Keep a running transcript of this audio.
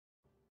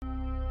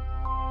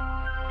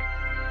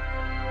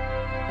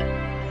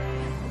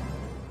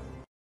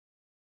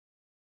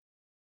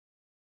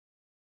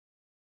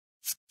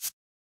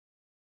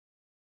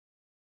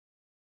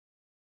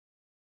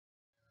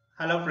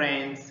Hello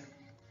friends,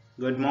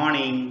 good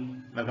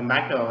morning. Welcome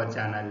back to our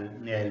channel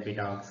ALP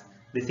Talks.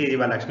 This is your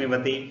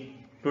Lakshmipati.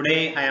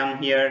 Today I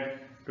am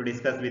here to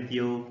discuss with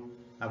you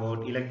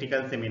about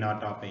electrical seminar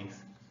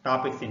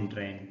topics in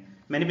trend.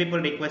 Many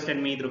people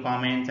requested me through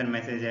comments and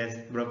messages,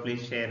 bro,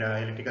 please share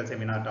electrical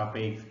seminar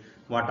topics,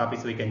 what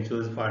topics we can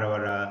choose for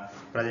our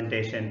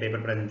paper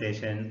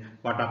presentation,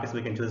 what topics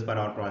we can choose for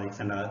our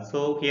projects and all.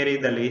 So here is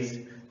the list.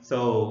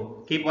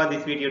 So keep watch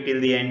this video till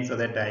the end so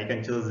that you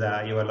can choose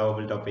your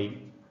lovable topic.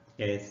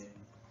 Yes.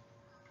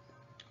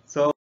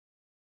 So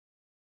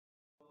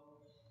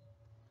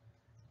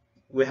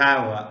we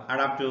have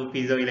adaptive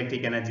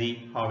piezoelectric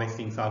energy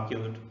harvesting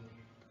circuit,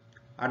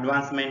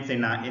 advancements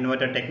in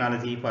inverter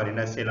technology for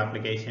industrial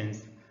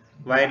applications,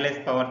 wireless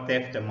power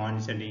theft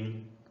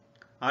monitoring,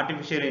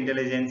 artificial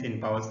intelligence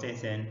in power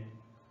station,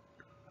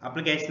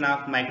 application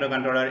of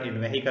microcontroller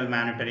in vehicle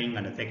monitoring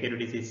and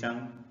security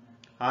system,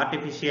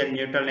 artificial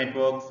neural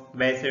networks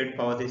based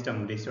power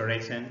system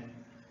restoration,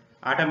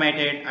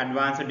 automated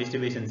advanced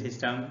distribution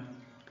system,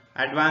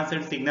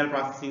 advanced signal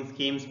processing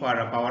schemes for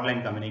power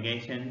line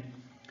communication,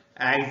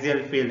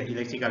 Axial-Field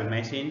electrical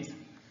machines,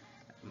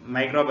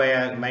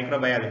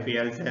 microbial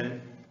fuel cell,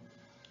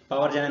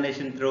 power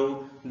generation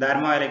through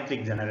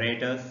thermoelectric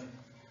generators,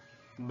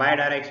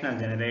 bidirectional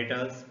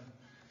generators,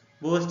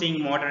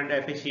 boosting motor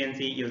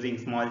efficiency using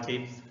small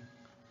chips,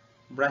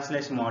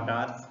 brushless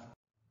motors,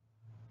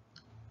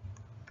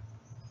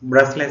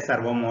 brushless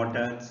servo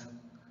motors,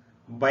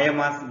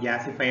 biomass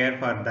gasifier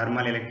for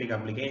thermal electric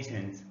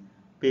applications,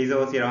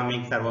 piezo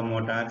ceramic servo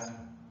motors,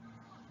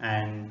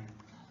 and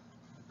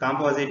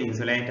composite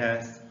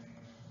insulators,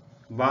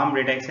 bomb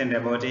detection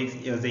robotics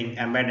using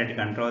embedded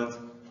controls,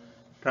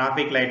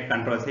 traffic light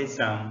control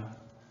system,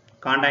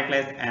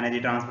 contactless energy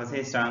transfer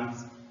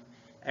systems,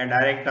 a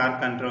direct torque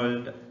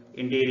controlled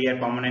interior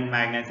permanent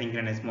magnet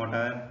synchronous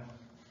motor,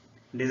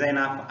 design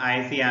of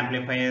IC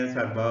amplifiers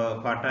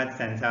for touch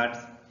sensors,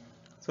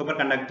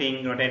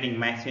 superconducting rotating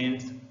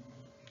machines,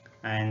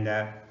 and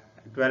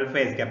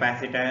 12-phase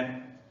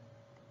capacitor,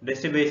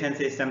 distribution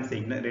system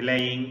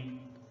relaying,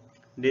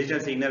 digital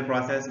signal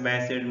process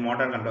based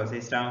motor control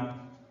system,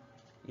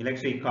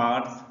 electric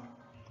cars,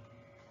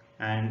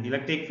 and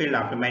electric field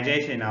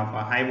optimization of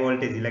a high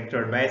voltage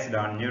electrode based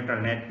on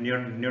neural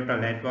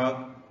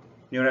network,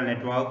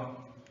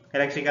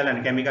 electrical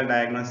and chemical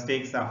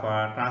diagnostics of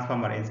a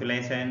transformer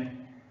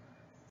insulation.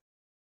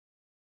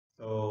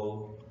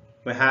 So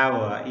we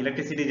have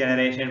electricity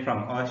generation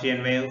from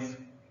ocean waves,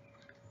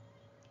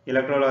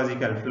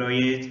 electrological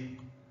fluid,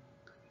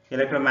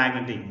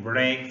 electromagnetic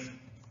brakes,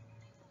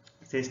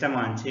 system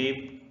on chip,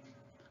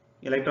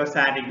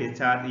 electrostatic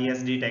discharge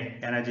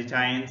ESD energy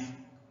chains,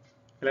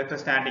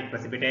 electrostatic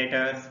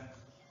precipitators,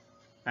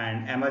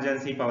 and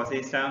emergency power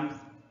systems,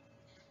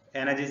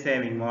 energy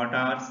saving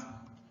motors,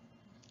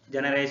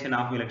 generation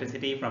of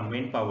electricity from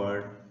wind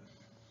power,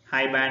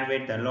 high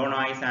bandwidth and low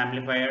noise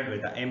amplifier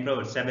with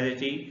improved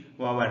stability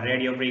over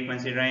radio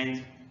frequency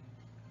range,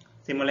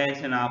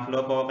 simulation of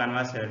low power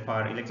converter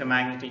for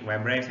electromagnetic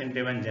vibration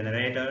driven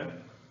generator,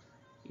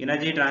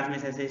 energy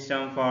transmission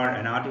system for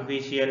an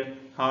artificial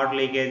hot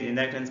leakage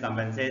inductance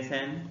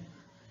compensation,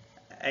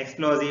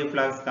 explosive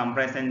flux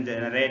compression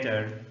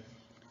generator,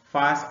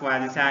 fast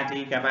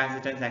quasi-static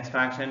capacitance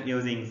extraction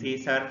using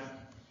C-surf,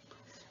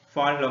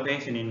 fault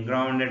location in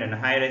grounded and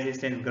high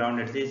resistance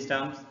grounded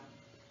systems,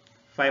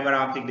 fiber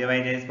optic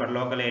devices for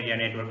local area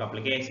network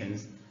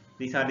applications.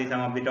 These are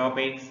some of the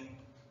topics.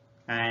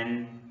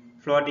 And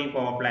floating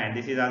power plant,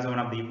 this is also one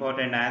of the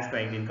important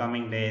aspects in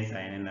coming days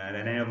in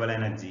renewable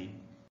energy.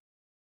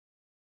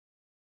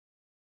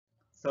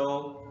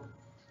 So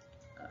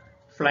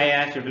fly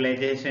ash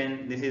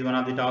utilization, this is one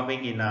of the topic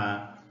in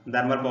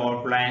thermal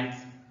power plants,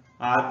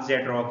 arc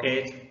jet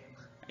rocket,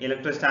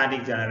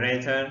 electrostatic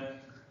generator,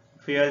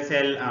 fuel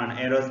cell on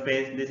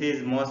aerospace. This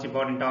is most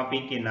important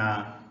topic in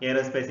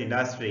aerospace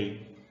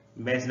industry.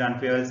 Based on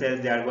fuel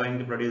cells, they are going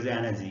to produce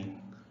energy.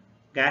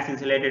 Gas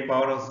insulated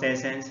power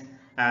stations,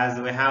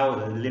 as we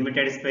have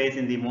limited space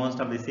in the most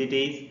of the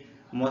cities,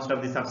 most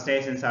of the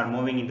substations are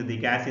moving into the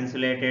gas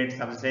insulated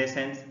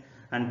substations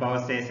and power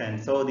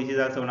stations. So this is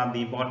also one of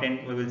the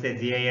important, we will say,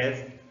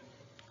 GIS.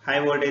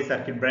 High voltage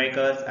circuit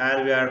breakers,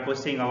 as we are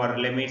pushing our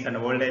limits and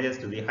voltages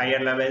to the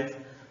higher levels,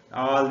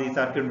 all the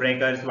circuit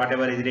breakers,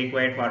 whatever is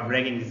required for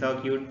breaking the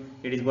circuit,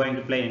 it is going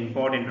to play an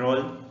important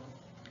role.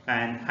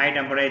 And high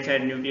temperature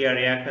nuclear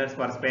reactors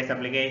for space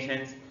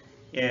applications,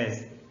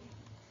 yes,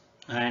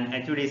 and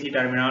HVDC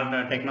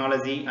terminal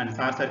technology and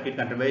short circuit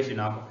contribution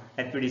of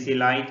HVDC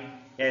light.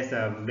 Yes,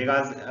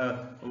 because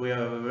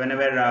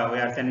whenever we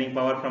are sending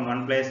power from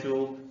one place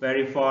to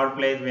very far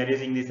place, we are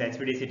using this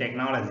HVDC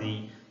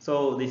technology.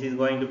 So this is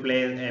going to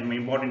play an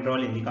important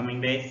role in the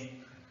coming days.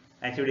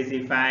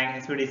 HVDC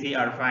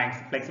or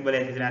FACS, flexible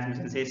AC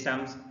transmission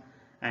systems,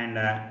 and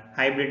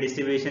hybrid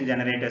distribution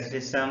generator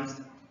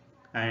systems,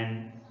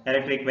 and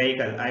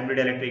hybrid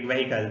electric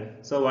vehicle.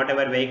 So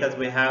whatever vehicles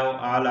we have,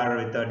 all are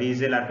with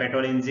diesel or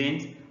petrol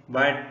engines,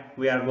 but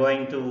we are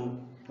going to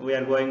we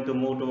are going to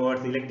move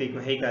towards electric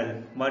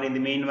vehicle, but in the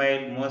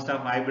meanwhile most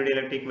of hybrid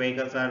electric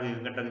vehicles are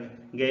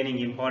gaining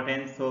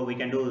importance, so we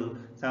can do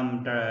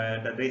some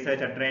the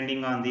research or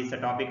trending on this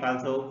topic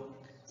also.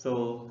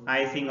 So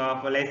lacing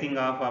of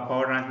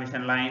power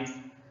transmission lines,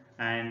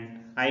 and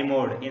I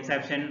mode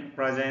inception,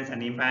 presence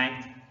and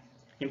impact,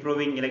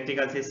 improving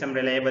electrical system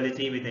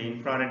reliability with the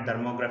infrared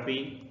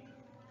thermography,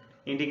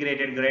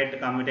 integrated grid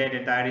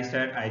commutated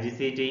thyristor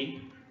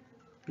IGCT.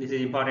 This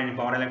is important in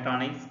power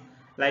electronics.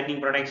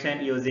 Lightning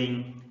protection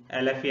using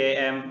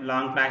LFAM,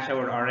 long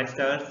flashover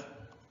arresters,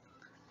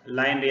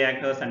 line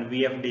reactors and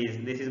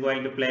VFDs. This is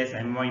going to play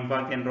an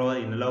important role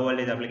in low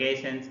voltage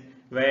applications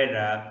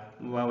where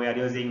we are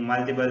using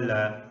multiple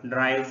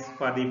drives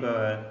for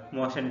the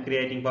motion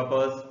creating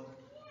purpose.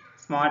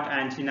 Smart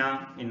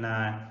antenna in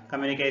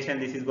communication,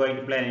 this is going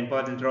to play an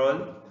important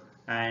role,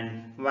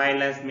 and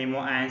wireless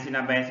MIMO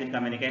antenna based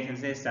communication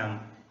system.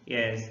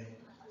 Yes,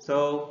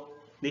 so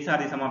these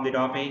are some of the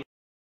topics.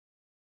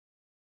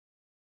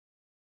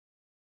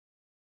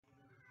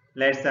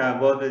 Let's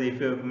go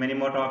to many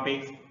more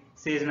topics.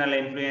 Seasonal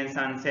influence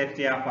and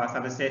safety of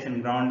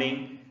substation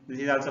grounding. This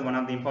is also one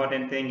of the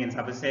important thing in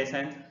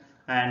substations.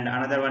 And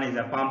another one is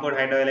a pumped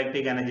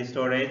hydroelectric energy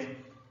storage.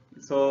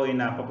 So in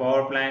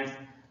power plants,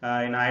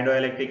 in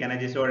hydroelectric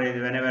energy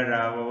storage, whenever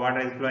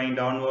water is flowing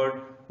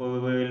downward, we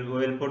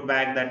will put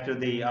back that to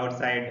the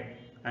outside,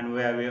 and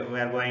we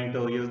are going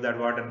to use that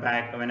water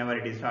back whenever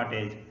it is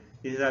shortage.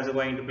 This is also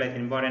going to play an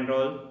important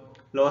role.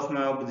 Low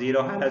smoke,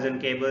 zero halogen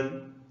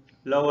cable,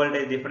 low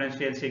voltage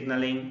differential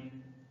signaling,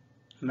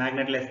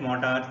 magnetless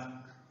motors,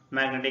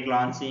 magnetic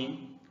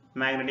launching,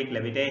 magnetic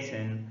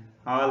levitation.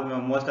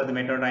 Most of the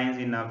metro trains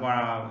in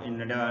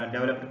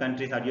developed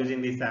countries are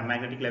using these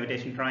magnetic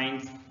levitation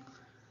trains.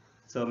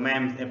 So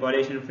MEMS, a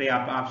pollution-free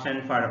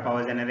option for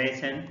power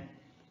generation.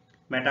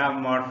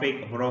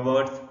 Metamorphic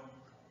robots,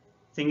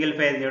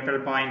 single-phase neutral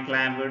point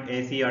clamped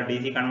AC or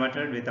DC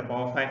converted with a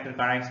power factor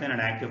correction and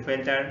active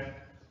filter.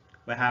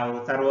 We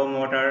have servo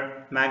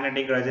motor,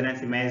 magnetic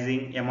resonance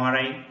imaging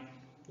 (MRI),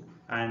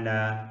 and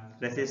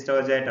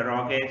resistojet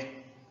rocket,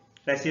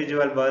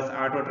 residual bus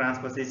auto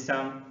transfer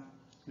system,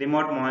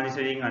 remote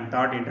monitoring and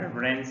thought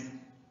interference,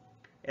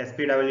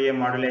 SPWM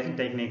modulation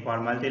technique for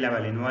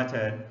multi-level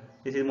inverter.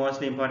 This is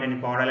mostly important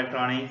in power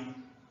electronics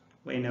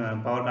in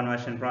power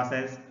conversion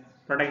process.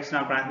 Protection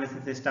of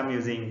transmission system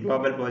using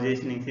global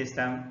positioning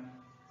system.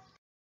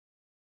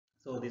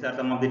 So these are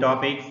some of the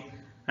topics.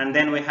 And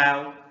then we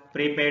have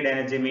prepaid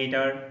energy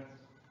meter,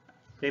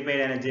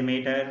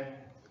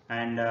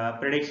 and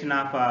prediction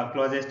of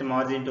closest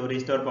margin to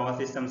restore power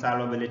system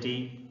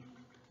solvability,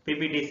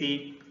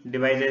 PPTC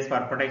devices for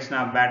protection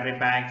of battery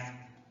packs,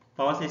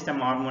 power system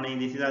harmony.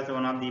 This is also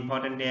one of the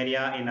important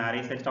area in our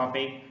research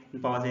topic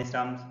in power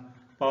systems.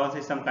 Power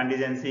system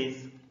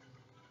contingencies,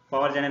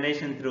 power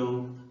generation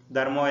through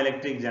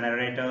thermoelectric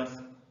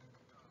generators,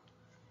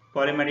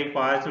 polymetric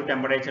positive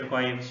temperature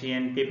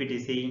coefficient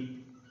 (PPTC),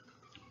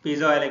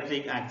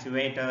 piezoelectric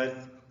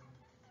actuators,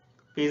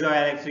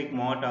 piezoelectric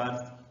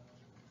motors,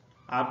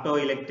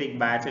 optoelectric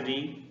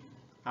battery,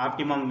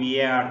 optimum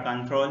VAR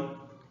control,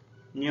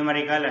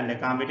 numerical and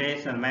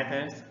computational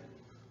methods,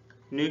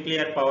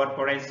 nuclear power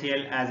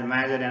potential as a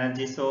major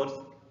energy source,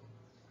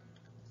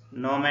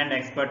 Norman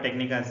expert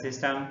technical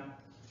system,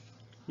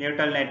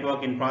 neutral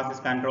network in process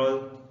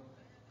control,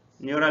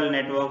 neural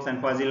networks and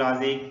fuzzy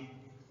logic,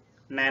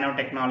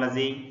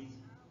 nanotechnology,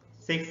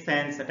 sixth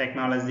sense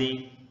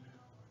technology,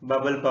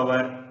 bubble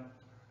power,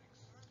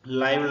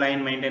 live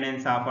line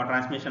maintenance of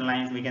transmission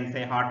lines, we can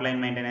say hotline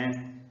maintenance.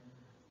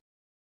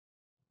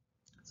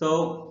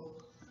 So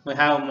we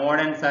have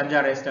modern surge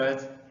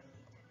arresters,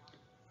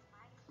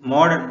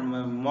 modern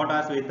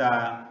motors with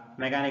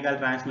mechanical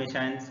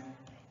transmissions,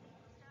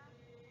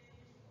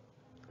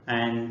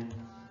 and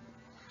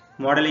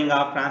modeling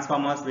of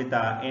transformers with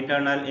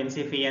internal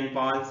MCFN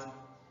poles,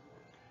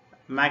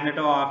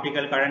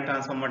 magneto-optical current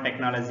transformer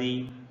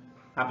technology,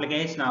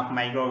 application of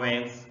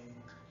microwaves,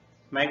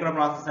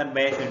 microprocessor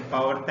based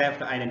power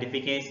theft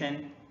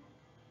identification,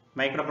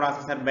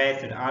 microprocessor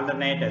based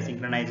alternate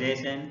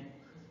synchronization,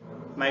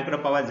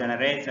 micropower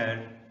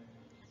generator,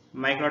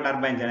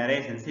 microturbine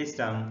generation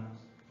system,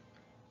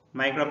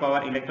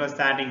 micropower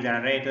electrostatic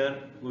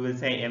generator, we will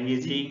say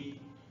MEG,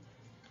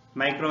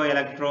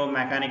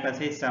 microelectromechanical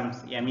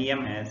systems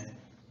MEMS,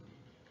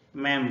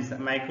 MEMS,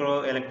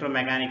 micro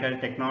electromechanical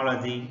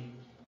technology.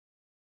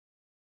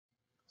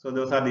 So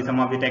those are some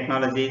of the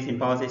technologies in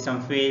power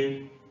system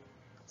field.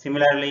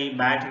 Similarly,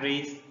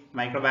 batteries,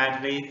 micro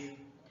batteries,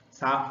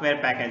 software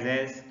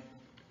packages,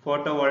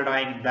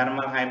 photovoltaic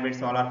thermal hybrid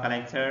solar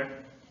collector,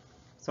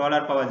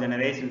 solar power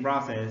generation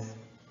process,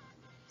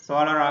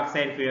 solar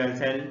oxide fuel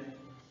cell,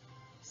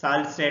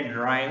 solid state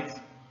drives,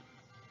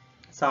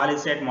 solid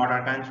state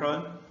motor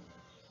control,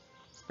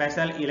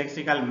 special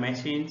electrical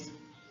machines,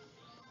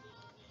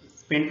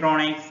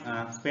 spintronics,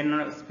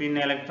 spin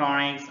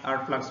electronics or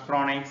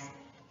fluxtronics,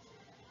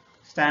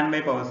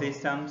 standby power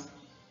systems,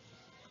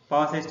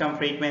 power system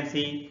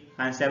frequency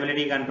and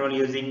stability control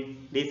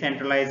using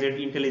decentralized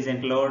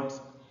intelligent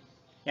loads,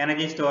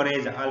 Energy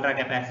storage ultra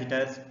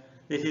capacitors.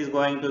 This is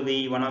going to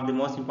be one of the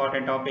most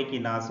important topic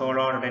in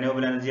solar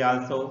renewable energy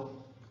also.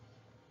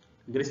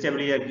 Grid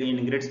stability,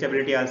 in grid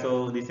stability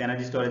also this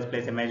energy storage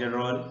plays a major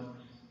role.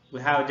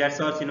 We have jet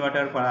source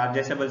inverter for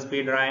adjustable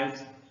speed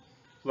drives,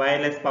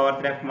 wireless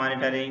power theft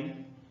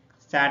monitoring,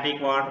 static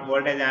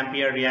voltage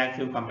ampere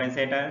reactive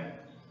compensator,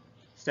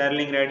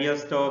 Stirling radio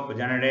stop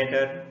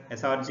generator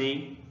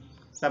SRG,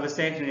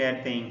 substation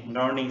earthing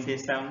grounding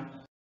system.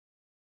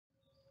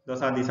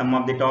 Those are the some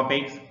of the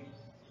topics.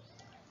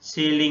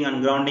 Shielding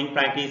and grounding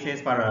practices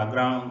for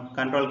ground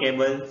control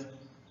cables,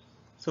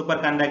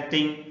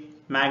 superconducting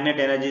magnet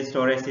energy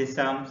storage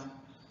systems,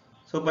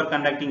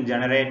 superconducting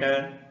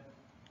generator,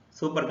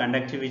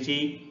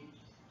 superconductivity,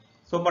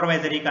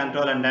 supervisory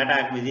control and data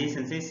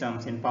acquisition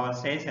systems in power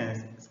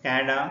stations,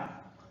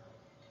 SCADA,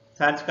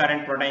 surge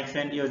current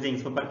protection using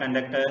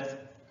superconductors,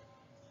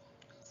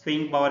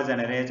 swing power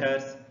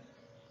generators,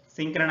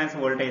 synchronous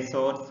voltage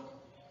source,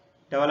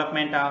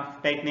 development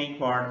of technique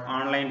for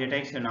online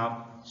detection of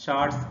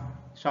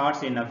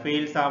shorts in the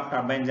fields of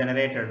turbine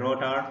generated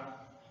rotor,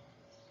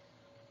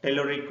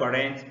 telluric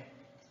currents,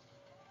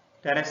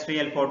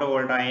 terrestrial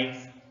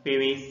photovoltaics,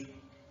 PVs,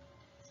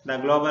 the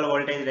global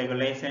voltage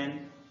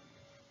regulation,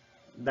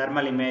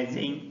 thermal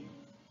imaging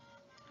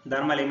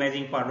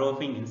for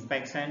roofing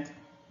inspections,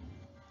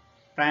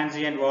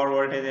 transient wall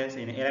voltages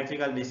in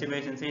electrical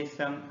distribution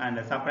system and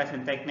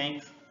suppression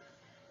techniques,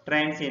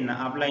 trends in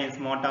appliance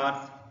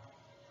motors.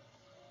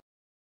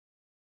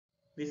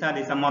 These are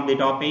the some of the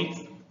topics.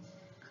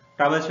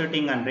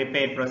 Troubleshooting and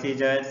repair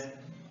procedures,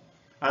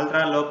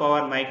 ultra low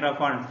power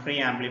microphone free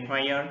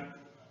amplifier,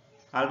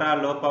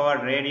 ultra low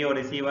power radio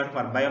receiver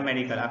for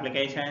biomedical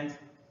applications,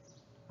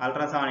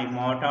 ultrasonic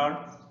motor,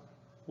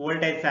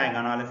 voltage sag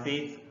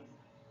analysis,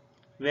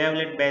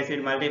 wavelet based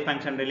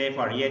multifunction relay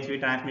for EHV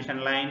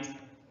transmission lines,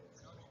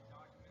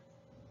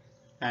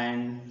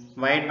 and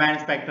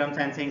wideband spectrum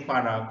sensing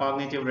for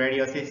cognitive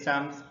radio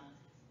systems,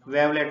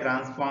 wavelet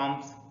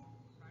transforms,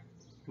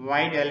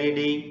 white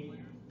LED,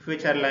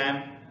 future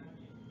lamp,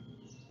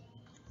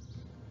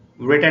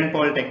 written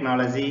pole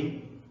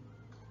technology.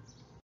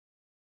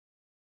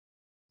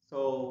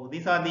 So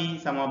these are the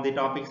some of the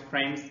topics,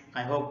 friends.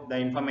 I hope the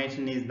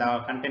information is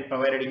the content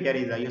provided here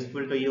is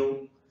useful to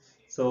you.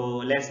 So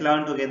let's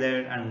learn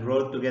together and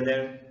grow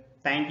together.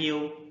 Thank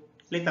you.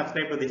 Please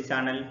subscribe to this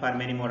channel for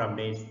many more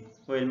updates.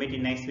 We will meet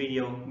in next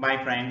video.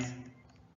 Bye friends.